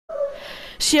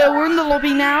So yeah, we're in the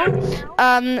lobby now.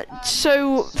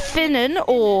 So Finnan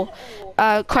or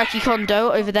Quacky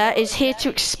Kondo over there is here to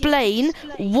explain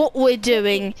what we're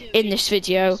doing in this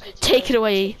video. Take it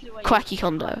away, Quacky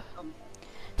Kondo.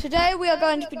 Today we are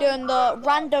going to be doing the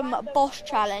random boss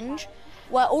challenge,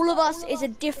 where all of us is a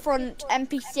different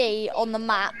NPC on the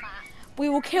map. We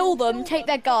will kill them, take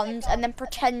their guns, and then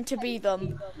pretend to be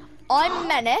them. I'm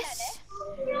Menace.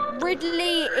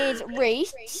 Ridley is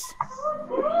Reese.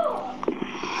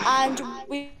 And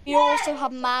we also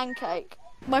have Mancake.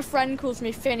 My friend calls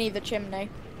me Finny the Chimney.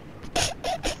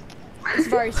 It's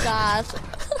very sad.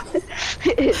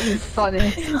 It's funny.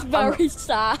 It's very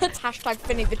sad. Hashtag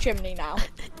Finny the Chimney now.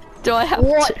 Do I have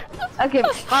What? to? Okay,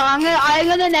 I'm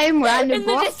gonna name random In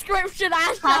the boss. description,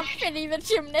 hashtag Finny the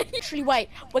Chimney. Actually, wait.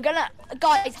 We're gonna,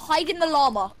 guys, hide in the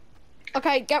llama.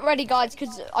 Okay, get ready, guys,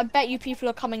 because I bet you people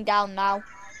are coming down now.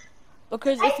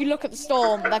 Because if you look at the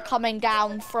storm, they're coming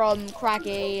down from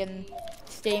Craggy and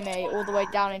Steamy all the way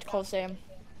down into Coliseum.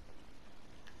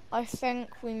 I think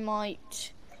we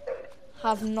might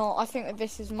have not. I think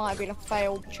that might have been a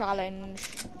failed challenge.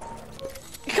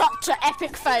 Cut to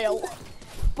epic fail.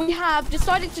 We have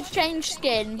decided to change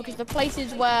skin because the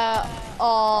places where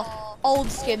our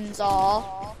old skins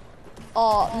are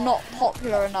not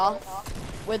popular enough,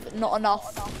 with not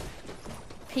enough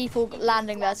people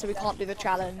landing there, so we can't do the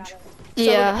challenge. So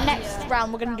Yeah. next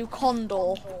round we're gonna do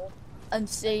Condor and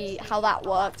see how that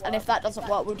worked, and if that doesn't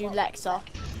work, we'll do Lexa.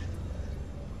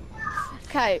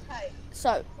 Okay,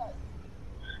 so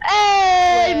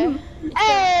Hey,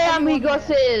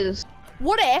 amigos.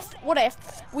 what if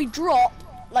we drop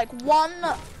like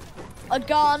a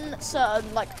gun,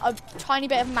 certain like a tiny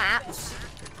bit of maps,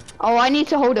 Oh, I need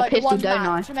to hold a like pistol, one don't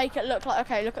map I? to make it look like.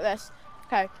 Okay, look at this.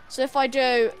 Okay, so if I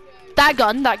do That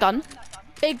gun.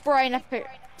 big brain epic,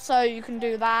 so you can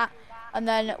do that, and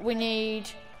then we need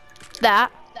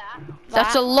That's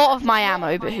that. a lot of my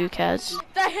ammo, but who cares?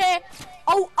 They're here.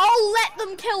 I'll let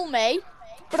them kill me,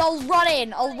 but I'll run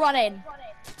in.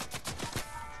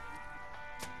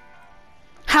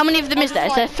 How many of them is there?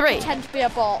 Is there 3? Pretend to be a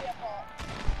bot.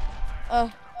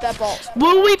 They're bots.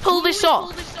 Will we pull this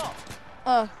off?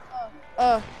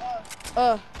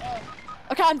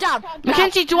 Okay, I'm down.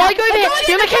 Mackenzie, do I go over here?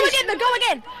 Yeah, Mackenzie.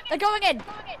 They're going in.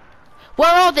 Where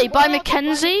are they? By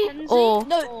Mackenzie? Or?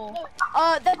 No,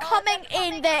 they're coming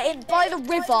in. They're in by the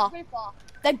river.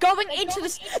 They're going into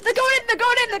this. They're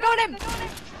going in.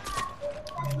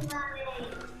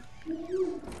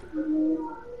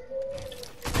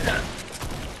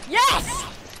 Yes!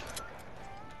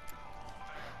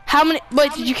 How many?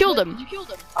 Wait, did you kill them?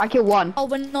 I killed one. Oh,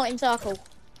 we're not in circle.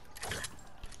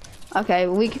 Okay,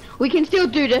 we can still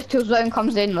do this till zone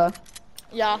comes in though.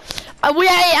 Yeah.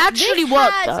 It actually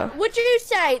worked though. Would you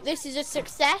say this is a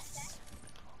success?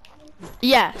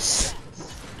 Yes.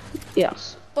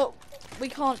 Yes. But we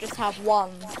can't just have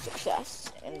one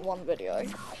success in one video.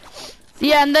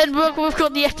 Yeah, and then we've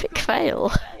got the epic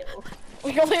fail.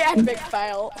 We got the epic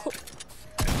fail.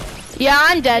 Yeah,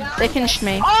 I'm dead. They finished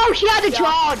me. Oh, she had a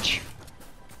charge.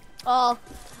 Oh,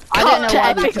 I don't know Cut to why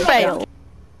epic we fail.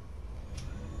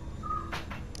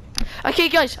 Okay,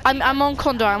 guys, I'm on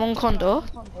Condor.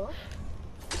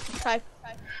 okay.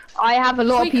 I have a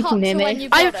lot of people near me.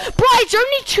 Bro, it's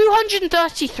only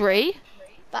 233.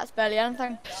 That's barely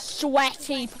anything.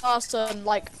 Sweaty person,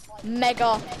 like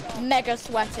mega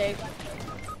sweaty.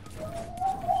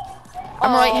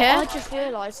 I'm right here. I just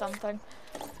realised something.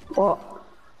 What?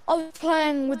 I was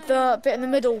playing with the bit in the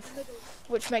middle,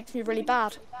 which makes me really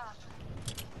bad.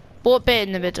 What bit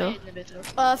in the middle?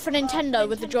 For Nintendo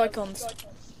with the Joy-Cons.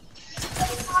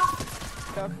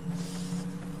 Go.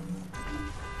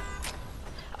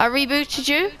 I rebooted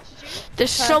you.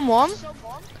 There's someone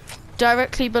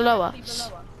directly below us.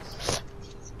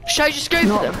 Should I just go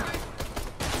for them?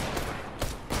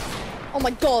 Oh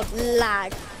my god,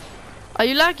 lag. Are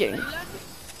you lagging?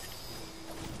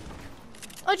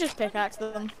 I just pickaxe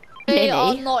them. Mini? They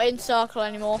are not in circle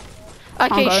anymore.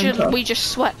 Okay, going should to. we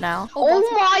just sweat now? Oh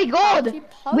my god!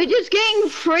 Party We're just getting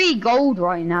free gold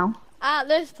right now. At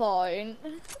this point.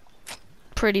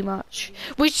 Pretty much.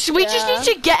 We just need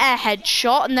to get a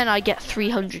headshot and then I get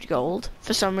 300 gold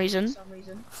for some reason.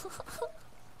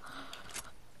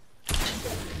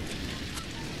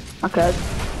 Okay.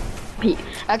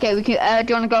 Okay, we can.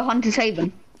 Do you want to go hunt and save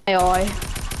them? AI.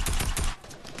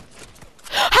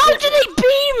 How did they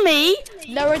beam me?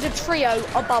 There is a trio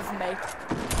above me.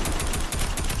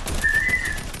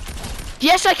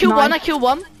 Yes, I killed one. I killed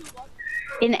one.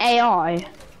 In AI.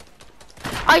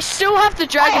 I still have the I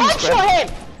dragon's breath. headshot him!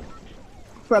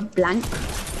 For a blank.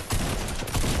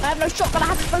 I have no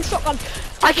shotgun.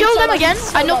 I killed them again.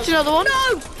 I knocked another one.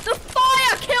 No! The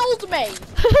fire killed me.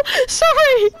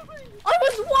 Sorry. I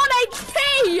was 1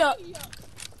 HP.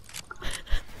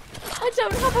 I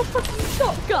don't have a fucking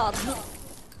shotgun.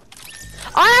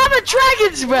 I have a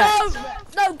dragon's breath.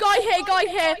 No, guy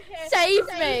here. Save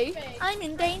me. I'm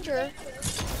in danger.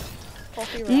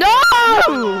 Copyright. No.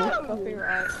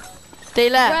 Copyright. They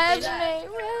left. Res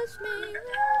me.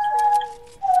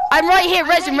 I'm right here.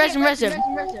 Res him.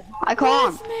 I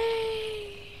can't.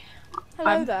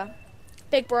 Hello there.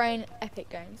 Big brain, epic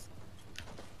games.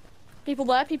 People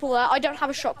there. I don't have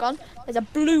a shotgun. There's a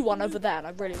blue one over there, and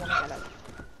I really want to get it.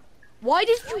 Why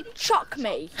did you chuck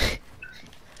me?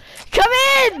 Come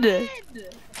in.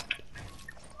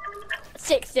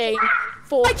 16.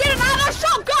 4. I didn't have a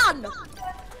shotgun.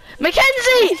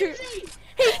 Mackenzie.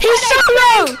 He's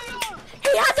solo.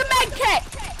 He has a med kit.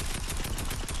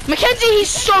 Mackenzie, he's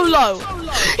solo.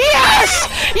 Yes!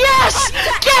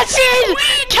 Get in!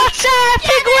 Cut to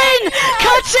epic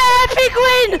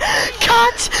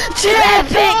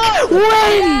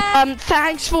win!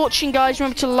 Thanks for watching, guys.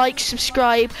 Remember to like,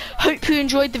 subscribe. Hope you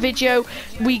enjoyed the video.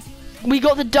 We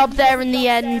got the dub there in the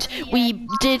end. We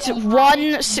did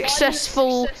one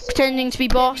successful pretending to be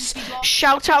boss.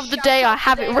 Shout out of the day, I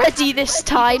have it ready this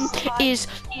time, is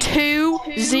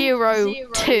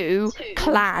 202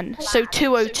 clan. So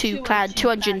 202 clan,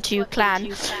 202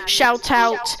 clan. Shout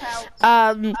out.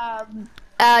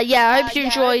 Yeah, I hope you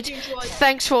enjoyed.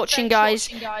 Thanks for watching, guys.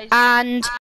 And